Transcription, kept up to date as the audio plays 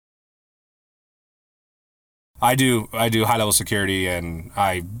I do high-level security, and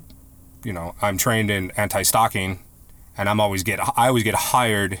I'm trained in anti-stalking, and I always get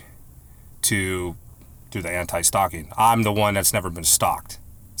hired to do the anti-stalking. I'm the one that's never been stalked.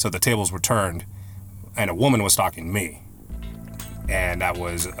 So the tables were turned, and a woman was stalking me. And that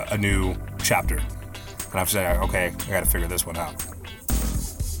was a new chapter. And I'm saying, okay, I gotta figure this one out.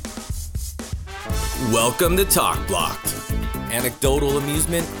 Welcome to Talk Blocked, anecdotal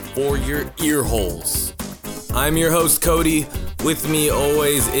amusement for your ear holes. I'm your host, Cody. With me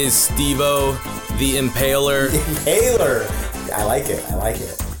always is Steve-O, the Impaler. Impaler! I like it. I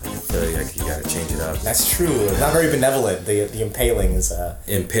feel like you gotta change it up. That's true. It's not very benevolent. The impaling is...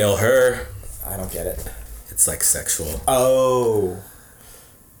 Impale her. I don't get it. It's like sexual. Oh.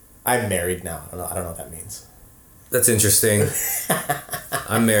 I'm married now. I don't know what that means. That's interesting.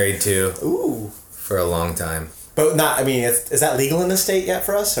 I'm married too. Ooh. For a long time. But not, I mean, is that legal in the state yet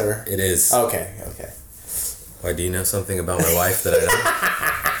for us, or? It is. Okay. Why, do you know something about my wife that I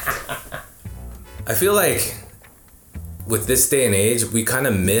don't? I feel like with this day and age, we kind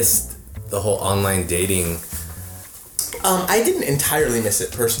of missed the whole online dating. I didn't entirely miss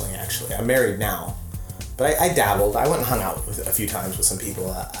it personally, actually. I'm married now. But I dabbled. I went and hung out a few times with some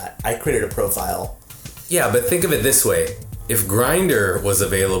people. I created a profile. Yeah, but think of it this way. If Grindr was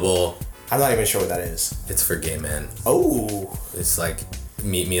available... I'm not even sure what that is. It's for gay men. Oh. It's like,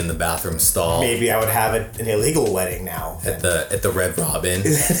 meet me in the bathroom stall. Maybe I would have an illegal wedding now. At the Red Robin.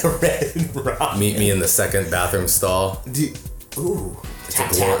 The Red Robin. Meet me in the second bathroom stall. Ooh.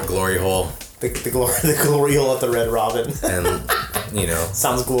 It's a glory hole. The glory hole at the Red Robin. And,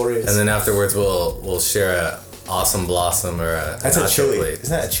 sounds glorious. And then afterwards we'll share a Awesome Blossom or a That's a chili. plate. Isn't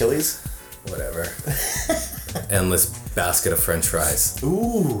that a Chili's? Whatever. Endless basket of French fries.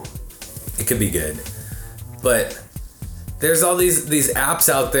 Ooh. It could be good. But there's all these apps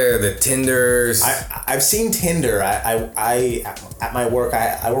out there, the Tinders. I've seen Tinder. I at my work,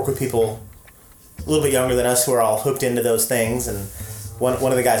 I work with people a little bit younger than us who are all hooked into those things, and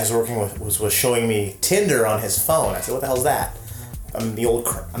one of the guys I was working with was showing me Tinder on his phone. I said, "What the hell's that?" I'm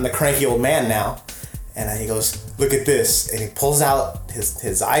the cranky old man now, and he goes, "Look at this," and he pulls out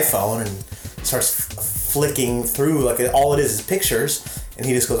his iPhone and starts flicking through, like all it is pictures, and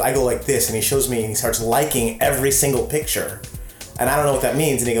he just goes, "I go like this," and he shows me, and he starts liking every single picture, and I don't know what that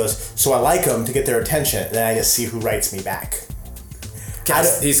means, and he goes, "So I like them to get their attention," and then I just see who writes me back.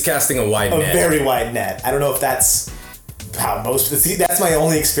 He's casting a wide net. A very wide net. I don't know if that's how that's my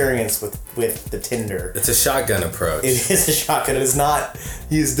only experience with the Tinder. It's a shotgun approach. It is a shotgun. It is not.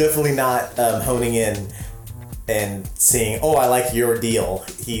 He's definitely not honing in and seeing, "Oh, I like your deal."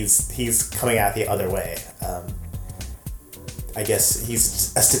 He's coming out the other way. I guess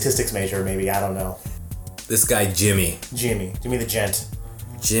he's a statistics major, maybe. I don't know. This guy Jimmy the gent.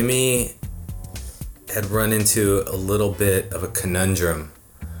 Jimmy had run into a little bit of a conundrum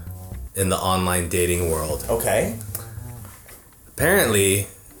in the online dating world. Okay. Apparently,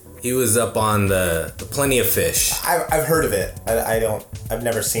 he was up on the Plenty of Fish. I've heard of it. I've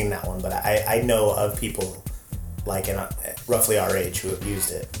never seen that one, but I know of people like in roughly our age who have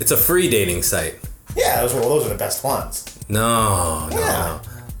used it. It's a free dating site. Yeah, those are the best ones. No.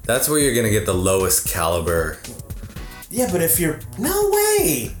 That's where you're gonna get the lowest caliber. Yeah, but if you're... No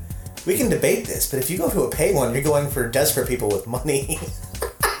way! We can debate this, but if you go to a pay one, you're going for desperate people with money.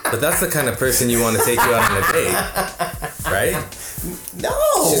 But that's the kind of person you want to take you out on a date, right? No!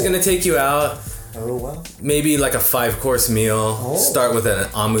 She's gonna take you out. Oh, well. Maybe like a 5-course meal. Oh. Start with an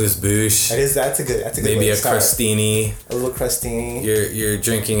amuse-bouche. That's a good Maybe way to start. Crostini. A little crostini. You're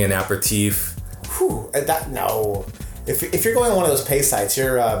drinking an aperitif. Whew, no. If you're going on one of those pay sites,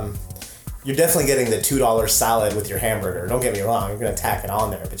 you're definitely getting the $2 salad with your hamburger. Don't get me wrong, you're gonna tack it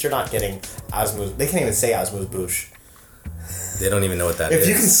on there, but you're not getting osmous. They can't even say amuse-bouche. They don't even know what that is. If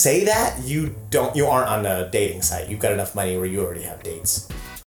you can say that, you aren't on a dating site. You've got enough money where you already have dates.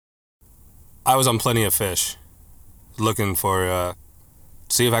 I was on Plenty of Fish, looking for,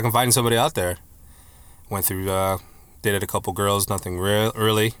 see if I can find somebody out there. Went through, dated a couple girls, nothing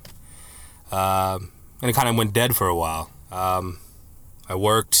really. And it kind of went dead for a while. I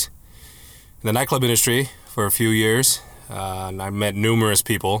worked in the nightclub industry for a few years, and I met numerous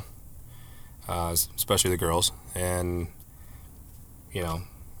people, especially the girls, and,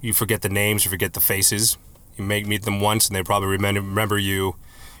 you forget the names, you forget the faces. You meet them once, and they probably remember you.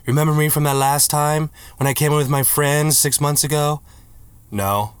 Remember me from that last time when I came in with my friends 6 months ago?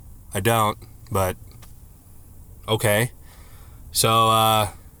 No, I don't, but okay. So,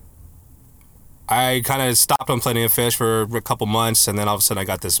 I kind of stopped on Plenty of Fish for a couple months, and then all of a sudden I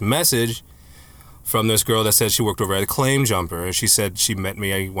got this message from this girl that said she worked over at Claim Jumper, and she said she met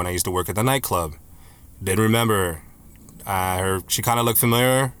me when I used to work at the nightclub. Didn't remember her. She kind of looked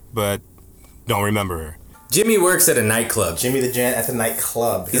familiar, but don't remember her. Jimmy works at a nightclub. Jimmy the Gent at the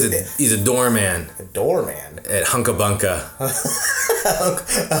nightclub. He's a doorman. A doorman? At Hunkabunka.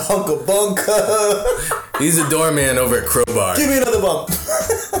 Hunkabunka. He's a doorman over at Crowbar. Give me another bump.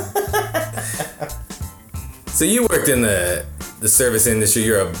 So you worked in the service industry.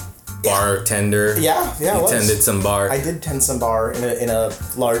 You're a bartender. Yeah, I was. You tended some bar. I did tend some bar in a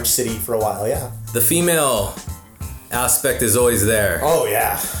large city for a while, yeah. The female aspect is always there. Oh,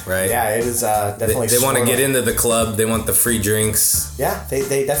 yeah. Right? Yeah, it is definitely... They want to get into the club. They want the free drinks. Yeah,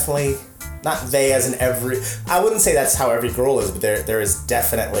 they definitely... Not they as in every... I wouldn't say that's how every girl is, but there is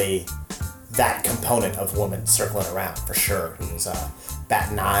definitely that component of women circling around, for sure. Who's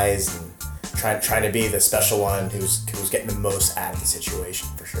batting eyes and trying to be the special one who's getting the most out of the situation,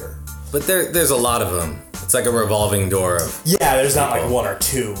 for sure. But there's a lot of them. It's like a revolving door of... Yeah, there's not like one or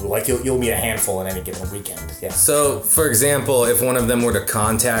two. Like, you'll meet a handful in any given weekend. Yeah. So, for example, if one of them were to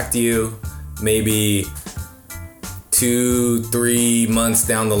contact you, maybe 2-3 months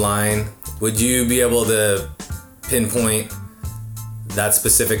down the line, would you be able to pinpoint that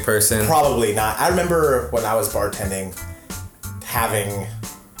specific person? Probably not. I remember when I was bartending, having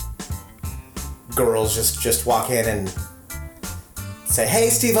girls just walk in and say, "Hey,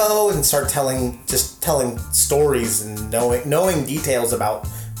 Steve-O," and start telling stories and knowing details about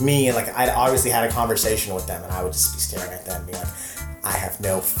me, and like I'd obviously had a conversation with them, and I would just be staring at them and be like, I have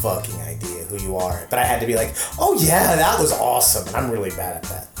no fucking idea who you are. But I had to be like, oh yeah, that was awesome. And I'm really bad at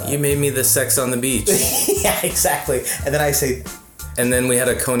that. But... You made me the sex on the beach. Yeah, exactly. And then I say... And then we had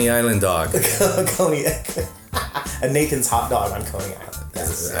a Coney Island dog. A Nathan's hot dog on Coney Island.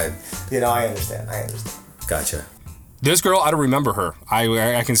 Yes. I understand. Gotcha. This girl, I don't remember her.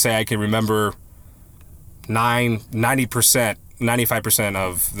 I can say I can remember 90%, 95%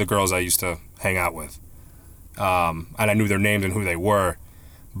 of the girls I used to hang out with. And I knew their names and who they were.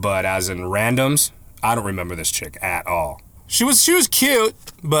 But as in randoms, I don't remember this chick at all. She was cute,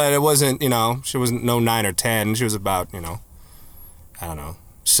 but it wasn't, she wasn't no 9 or 10. She was about, I don't know,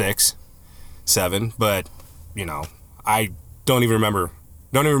 6, 7. But, I don't even remember her.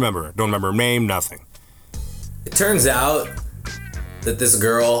 Don't remember her name, nothing. It turns out that this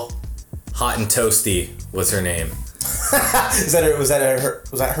girl, Hot and Toasty, was her name. Was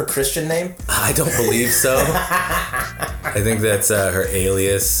that her Christian name? I don't believe so. I think that's her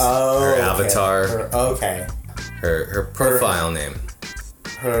alias, her avatar. Okay. Her profile name.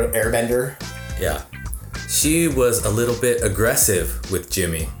 Her airbender? Yeah. She was a little bit aggressive with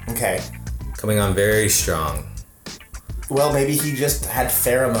Jimmy. Okay. Coming on very strong. Well, maybe he just had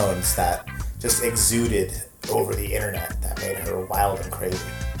pheromones that just exuded over the internet that made her wild and crazy.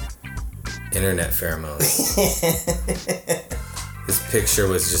 Internet pheromones. His picture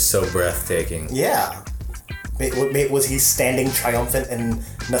was just so breathtaking. Yeah. Was he standing triumphant in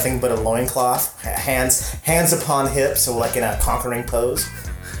nothing but a loincloth? Hands upon hips, so like in a conquering pose?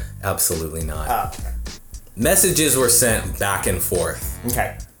 Absolutely not. Messages were sent back and forth.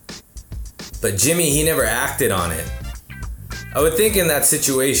 Okay. But Jimmy, he never acted on it. I would think in that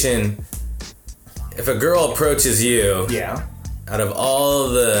situation, if a girl approaches you, yeah, out of all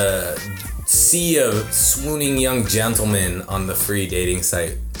the sea of swooning young gentlemen on the free dating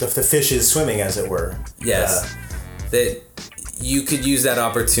site, the fish is swimming, as it were. Yes, that you could use that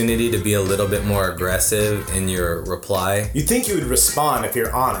opportunity to be a little bit more aggressive in your reply. You'd think you would respond if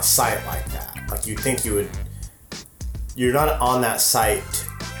you're on a site like that. Like you'd think you would. You're not on that site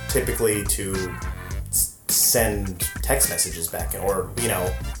typically to send text messages back or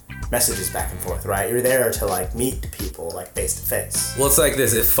messages back and forth, right? You're there to like meet people like face to face. Well, it's like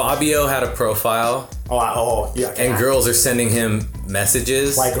this: if Fabio had a profile, yeah, and girls are sending him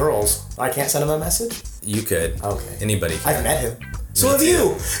messages, why girls? I can't send him a message. You could. Okay. Anybody can. I've met him. So have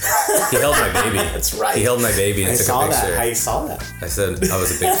you. He held my baby. That's right. He held my baby and took a picture. I saw that. I said I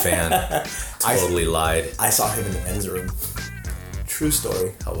was a big fan. Totally lied. I saw him in the men's room. True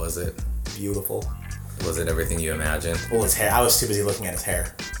story. How was it? Beautiful. Was it everything you imagined? Well, his hair. I was too busy looking at his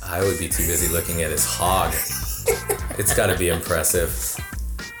hair. I would be too busy looking at his hog. It's got to be impressive.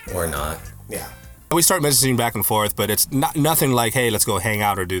 Or not. Yeah. We start messaging back and forth, but it's nothing like, hey, let's go hang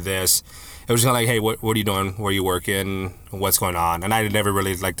out or do this. It was kind of like, hey, what are you doing? Where are you working? What's going on? And I never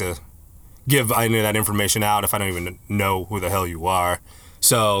really like to give any of that information out if I don't even know who the hell you are.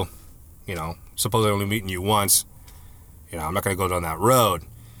 So, suppose I'm only meeting you once. I'm not going to go down that road.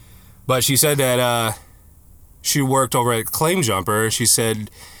 But she said that she worked over at Claim Jumper. She said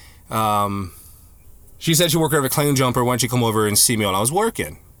she worked over at Claim Jumper. Why don't you come over and see me while I was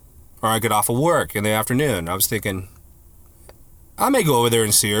working? Or I get off of work in the afternoon. I was thinking, I may go over there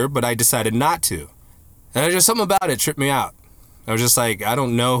and see her, but I decided not to. And there's just something about it tripped me out. I was just like, I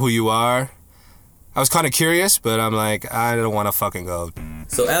don't know who you are. I was kind of curious, but I'm like, I don't want to fucking go.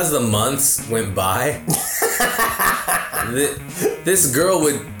 So as the months went by, this girl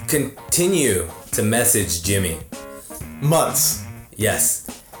would continue to message Jimmy. Months.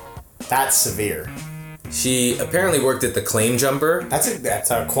 Yes. That's severe. She apparently worked at the Claim Jumper.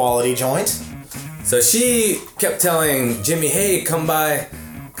 That's a quality joint. So she kept telling Jimmy, hey, come by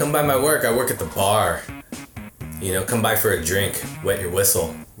my work. I work at the bar. You know, come by for a drink, wet your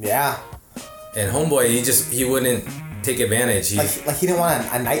whistle. Yeah. And homeboy, he wouldn't take advantage. Like he didn't want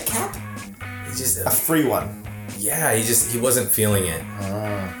a nightcap? He just a free one. Yeah, he wasn't feeling it.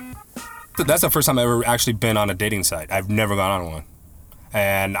 That's the first time I've ever actually been on a dating site. I've never gone on one.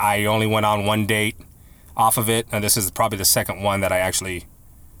 And I only went on one date off of it, and this is probably the second one that I actually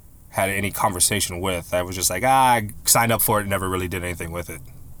had any conversation with. I was just like, I signed up for it and never really did anything with it.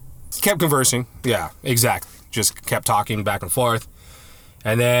 Kept conversing. Yeah, exactly. Just kept talking back and forth.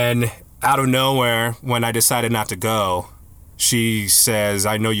 And then out of nowhere, when I decided not to go, she says,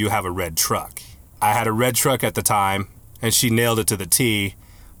 I know you have a red truck. I had a red truck at the time, and she nailed it to the T.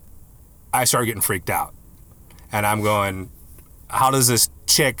 I started getting freaked out. And I'm going, how does this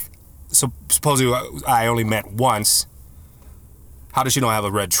chick, supposedly I only met once, how does she not have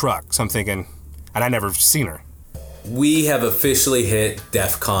a red truck? So I'm thinking, and I never seen her. We have officially hit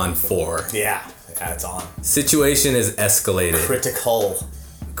DEFCON 4. Yeah, it's on. Situation is escalated. Critical.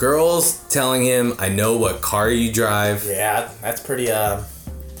 Girls telling him, I know what car you drive. Yeah, that's pretty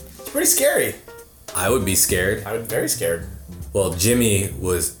scary. I would be scared. I would be very scared. Well, Jimmy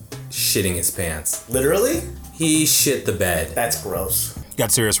was shitting his pants. Literally? He shit the bed. That's gross.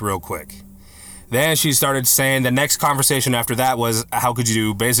 Got serious real quick. Then she started saying, the next conversation after that was, how could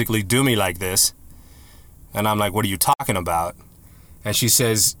you basically do me like this? And I'm like, what are you talking about? And she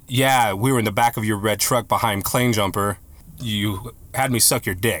says, yeah, we were in the back of your red truck behind Claim Jumper. You had me suck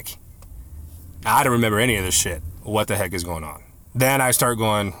your dick. I don't remember any of this shit. What the heck is going on? Then I start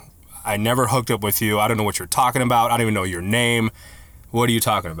going, I never hooked up with you. I don't know what you're talking about. I don't even know your name. What are you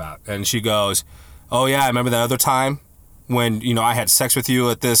talking about? And she goes, oh yeah, I remember that other time when, I had sex with you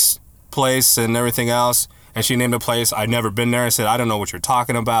at this place and everything else. And she named a place. I'd never been there. I said, I don't know what you're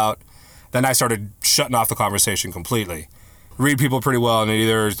talking about. Then I started shutting off the conversation completely. Read people pretty well,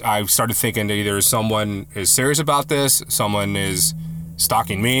 and I started thinking that either someone is serious about this, someone is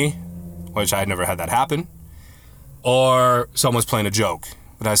stalking me, which I had never had that happen, or someone's playing a joke.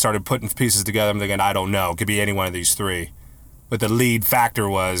 But I started putting pieces together. I'm thinking, I don't know. It could be any one of these three. But the lead factor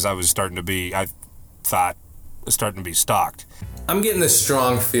was I was starting to be stalked. I'm getting a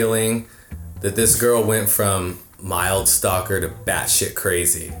strong feeling that this girl went from mild stalker to batshit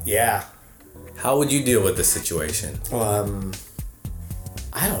crazy. Yeah. How would you deal with the situation?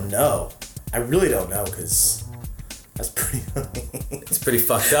 I don't know. I really don't know, because that's pretty It's pretty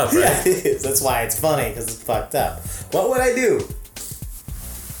fucked up, right? Yeah, it is. That's why it's funny, because it's fucked up. What would I do?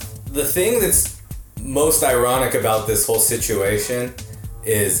 The thing that's most ironic about this whole situation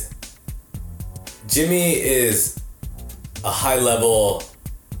is Jimmy is a high-level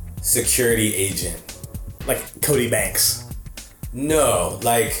security agent. Like Cody Banks. No,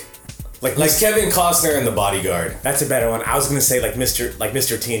 like Kevin Costner in The Bodyguard. That's a better one. I was gonna say like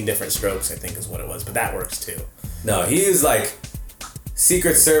Mr. T in Different Strokes, I think is what it was, but that works too. No, he is like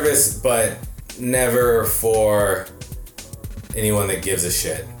Secret Service, but never for anyone that gives a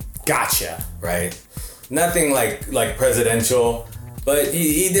shit. Gotcha. Right? Nothing like presidential, but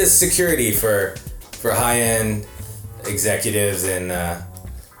he does security for high-end executives and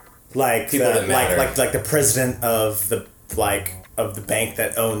people that matter. Like the president of the bank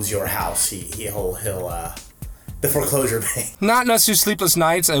that owns your house. He'll the foreclosure bank. Not necessarily sleepless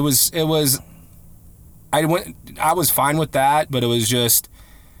nights. I was fine with that, but it was just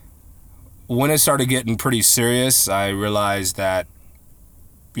when it started getting pretty serious, I realized that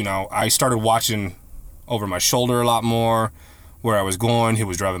I started watching over my shoulder a lot more, where I was going. He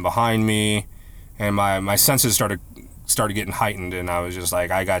was driving behind me, and my senses started getting heightened, and I was just like,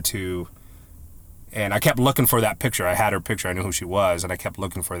 I got to. And I kept looking for that picture. I had her picture. I knew who she was, and I kept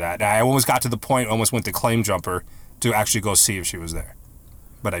looking for that. And I almost got to the point, almost went to Claim Jumper to actually go see if she was there,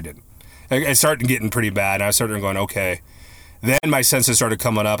 but I didn't. It started getting pretty bad, and I started going, okay. Then my senses started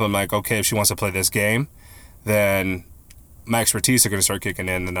coming up. I'm like, okay, if she wants to play this game, then my expertise are going to start kicking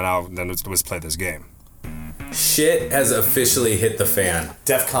in, and then let's play this game. Shit has officially hit the fan.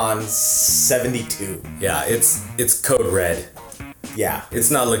 DEFCON 72. Yeah, it's code red. Yeah. It's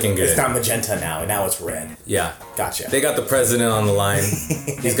not looking good. It's not magenta now, and now it's red. Yeah. Gotcha. They got the president on the line.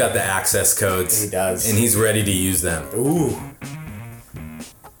 He's got the access codes. He does. And he's ready to use them. Ooh.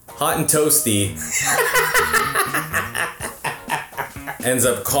 Hot and Toasty ends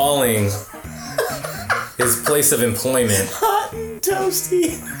up calling his place of employment. Hot and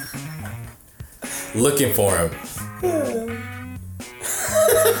Toasty. Looking for him.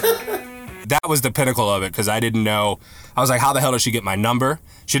 That was the pinnacle of it, because I didn't know. I was like, how the hell did she get my number?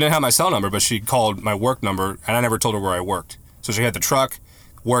 She didn't have my cell number, but she called my work number, and I never told her where I worked. So she had the truck,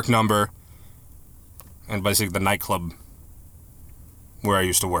 work number, and basically the nightclub where I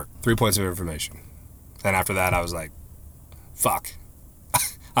used to work. 3 points of information. And after that, I was like, fuck.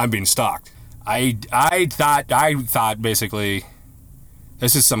 I'm being stalked. I thought basically,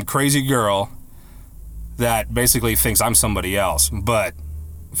 this is some crazy girl that basically thinks I'm somebody else. But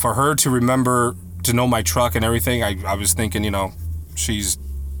for her to remember, to know my truck and everything, I was thinking, she's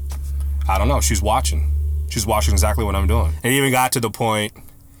watching. She's watching exactly what I'm doing. It even got to the point,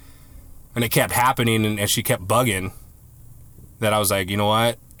 and it kept happening, and she kept bugging, that I was like, you know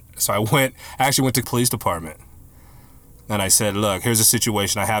what? So I actually went to the police department. And I said, look, here's the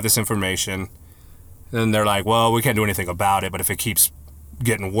situation. I have this information. And they're like, well, we can't do anything about it, but if it keeps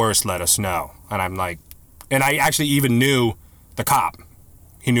getting worse, let us know. And I'm like, and I actually even knew the cop.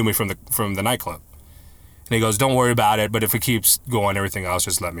 He knew me from the nightclub. And he goes, don't worry about it, but if it keeps going, everything else,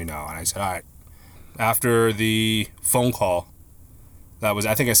 just let me know. And I said, all right. After the phone call,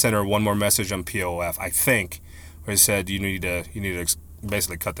 I think I sent her one more message on POF, I think, where it said, you need to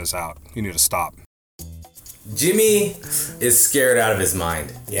basically cut this out. You need to stop. Jimmy is scared out of his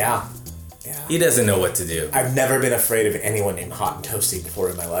mind. Yeah. He doesn't know what to do. I've never been afraid of anyone named Hot and Toasty before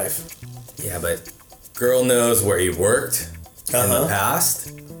in my life. Yeah, but girl knows where he worked in the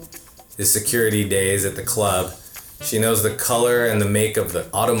past. His security days at the club. She knows the color and the make of the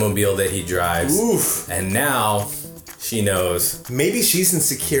automobile that he drives. Oof. And now she knows. Maybe she's in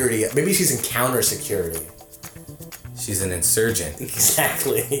security. Maybe she's in counter security. She's an insurgent.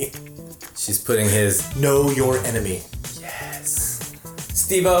 Exactly. She's putting his... Know your enemy. Yes.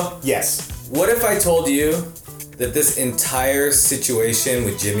 Steve-O? Yes. What if I told you that this entire situation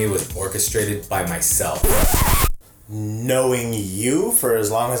with Jimmy was orchestrated by myself? Knowing you for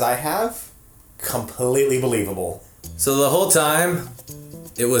as long as I have, completely believable. So the whole time,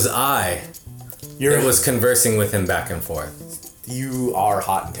 it was I that was conversing with him back and forth. You are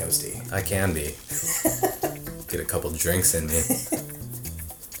Hot and Toasty. I can be. Get a couple drinks in me.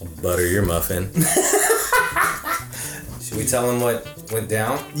 Butter your muffin. Should we tell him what went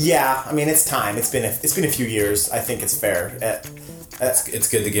down? Yeah, I mean, it's time. It's been a few years. I think it's fair. It's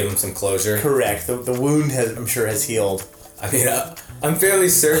good to give him some closure. Correct. The wound I'm sure has healed. I mean, I'm fairly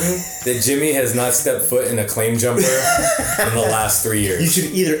certain that Jimmy has not stepped foot in a claim jumper in the last 3 years. You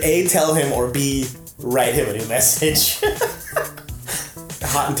should either A, tell him, or B, write him a new message.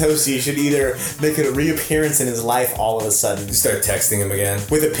 Hot and Toasty should either make a reappearance in his life all of a sudden. You start texting him again.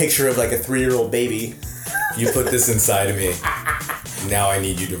 With a picture of like a 3-year-old baby. You put this inside of me. Now I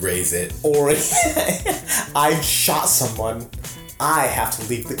need you to raise it. Or I shot someone. I have to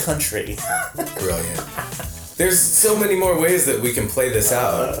leave the country. Brilliant. There's so many more ways that we can play this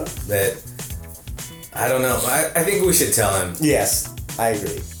out that I don't know. I think we should tell him. Yes, I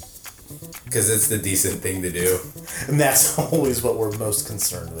agree. Because it's the decent thing to do. And that's always what we're most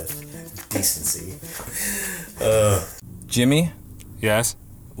concerned with. Decency. Jimmy? Yes?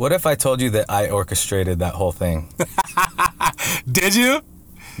 What if I told you that I orchestrated that whole thing? Did you?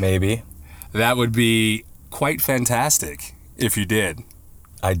 Maybe. That would be quite fantastic if you did.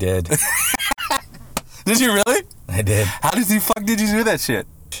 I did. Did you really? I did. How did you do that shit?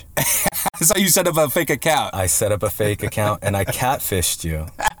 So you set up a fake account. I set up a fake account and I catfished you.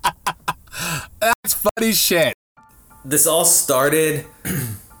 That's funny shit. This all started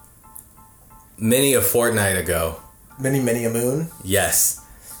many a fortnight ago. Many a moon? Yes.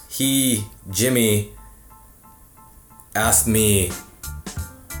 Jimmy, asked me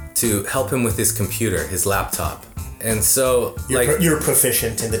to help him with his computer, his laptop. And so, you're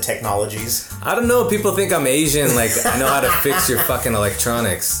proficient in the technologies. I don't know, people think I'm Asian, like, I know how to fix your fucking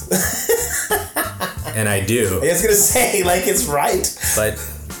electronics. And I do. I was gonna say, like, it's right. But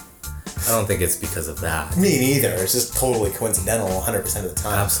I don't think it's because of that. Me neither. It's just totally coincidental 100% of the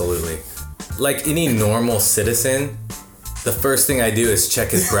time. Absolutely. Like any normal citizen, the first thing I do is check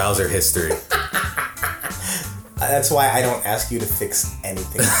his browser history. That's why I don't ask you to fix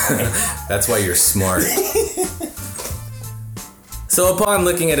anything. That's why you're smart. So upon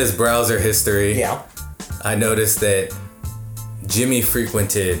looking at his browser history, yeah, I noticed that Jimmy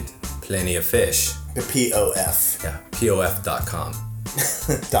frequented Plenty of Fish. The POF. Yeah, POF.com.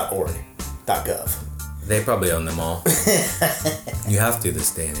 .org. .gov. They probably own them all. You have to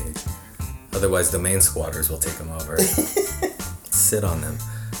this day and age. Otherwise, domain squatters will take them over. Sit on them.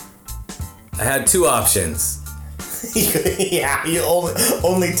 I had two options. Yeah, you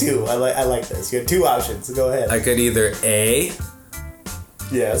only two. I like this. You had two options. Go ahead. I could either A,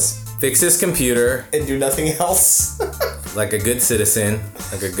 Yes. fix his computer And do nothing else. like a good citizen,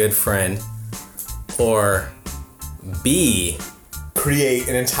 like a good friend, or B, Create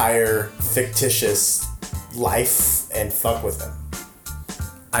an entire fictitious life and fuck with him.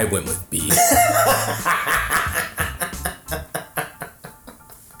 I went with B.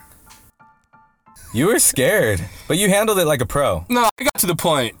 You were scared, but you handled it like a pro. No, I got to the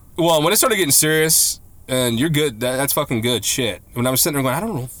point. Well, when it started getting serious, and you're good, that's fucking good shit. When I was sitting there going,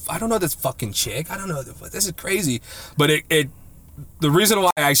 I don't know this fucking chick. I don't know, this is crazy. But the reason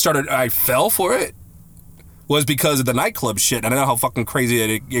why I fell for it was because of the nightclub shit. And I know how fucking crazy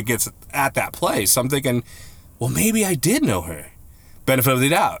it gets at that place. So I'm thinking, well, maybe I did know her. Benefit of the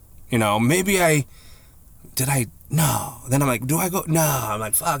doubt. You know, maybe no. Then I'm like, do I go? No. I'm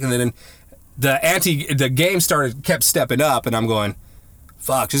like, fuck. And then the game kept stepping up, and I'm going,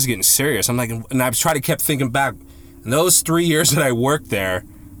 fuck, this is getting serious. I'm like, and I kept thinking back, in those 3 years that I worked there,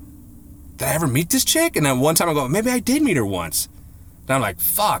 did I ever meet this chick? And then one time I go, maybe I did meet her once. And I'm like,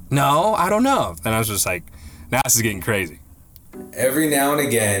 fuck, no, I don't know. And I was just like, now this is getting crazy. Every now and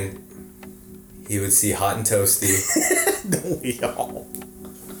again, he would see Hot and Toasty. We all.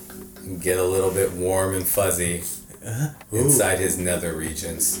 Get a little bit warm and fuzzy inside his nether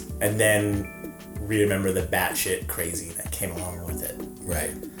regions. And then remember the batshit crazy that came along with it.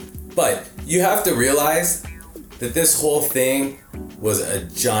 Right. But you have to realize that this whole thing was a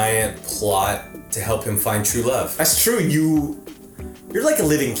giant plot to help him find true love. That's true. You're like a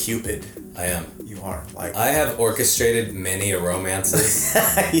living Cupid. I am. You are. Like I have orchestrated many romances.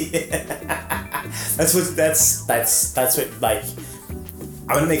 Yeah. That's what like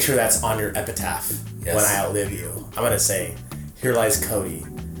I'm gonna make sure that's on your epitaph. Yes. When I outlive you. I'm gonna say, here lies Cody.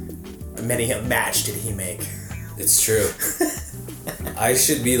 Many a match did he make. It's true. I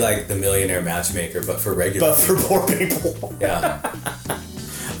should be like the millionaire matchmaker, but for regular But for people. poor people. Yeah.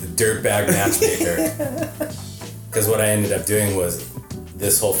 The dirtbag matchmaker. Because what I ended up doing was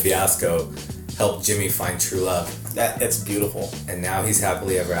this whole fiasco helped Jimmy find true love. That's beautiful. And now he's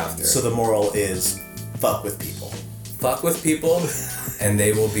happily ever after. So the moral is, fuck with people. Fuck with people and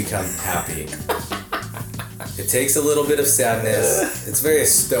they will become happy. It takes a little bit of sadness. It's very a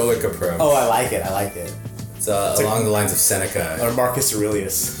stoic approach. Oh, I like it. It's along the lines of Seneca. Or Marcus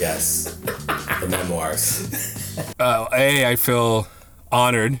Aurelius. Yes. The memoirs. I feel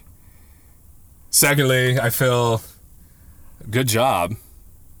honored. Secondly, I feel good job.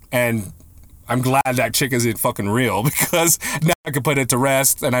 And I'm glad that chick isn't fucking real, because now I can put it to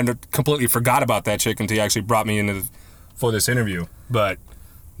rest, and I completely forgot about that chick until you actually brought me in for this interview. But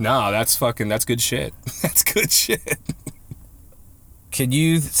no, that's good shit. That's good shit. Could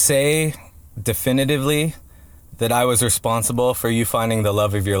you say definitively that I was responsible for you finding the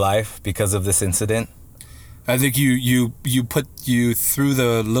love of your life because of this incident? I think you threw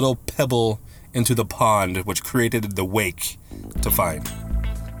the little pebble into the pond, which created the wake to find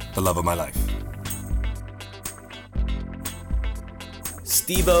the love of my life.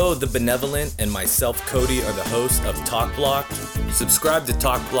 Steve-O, the Benevolent, and myself, Cody, are the hosts of Talk Blocked. Subscribe to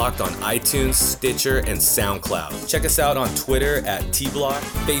Talk Blocked on iTunes, Stitcher, and SoundCloud. Check us out on Twitter at TBlock,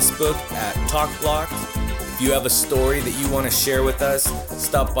 Facebook at Talk Blocked. If you have a story that you want to share with us,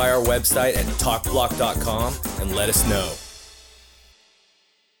 stop by our website at talkblock.com and let us know.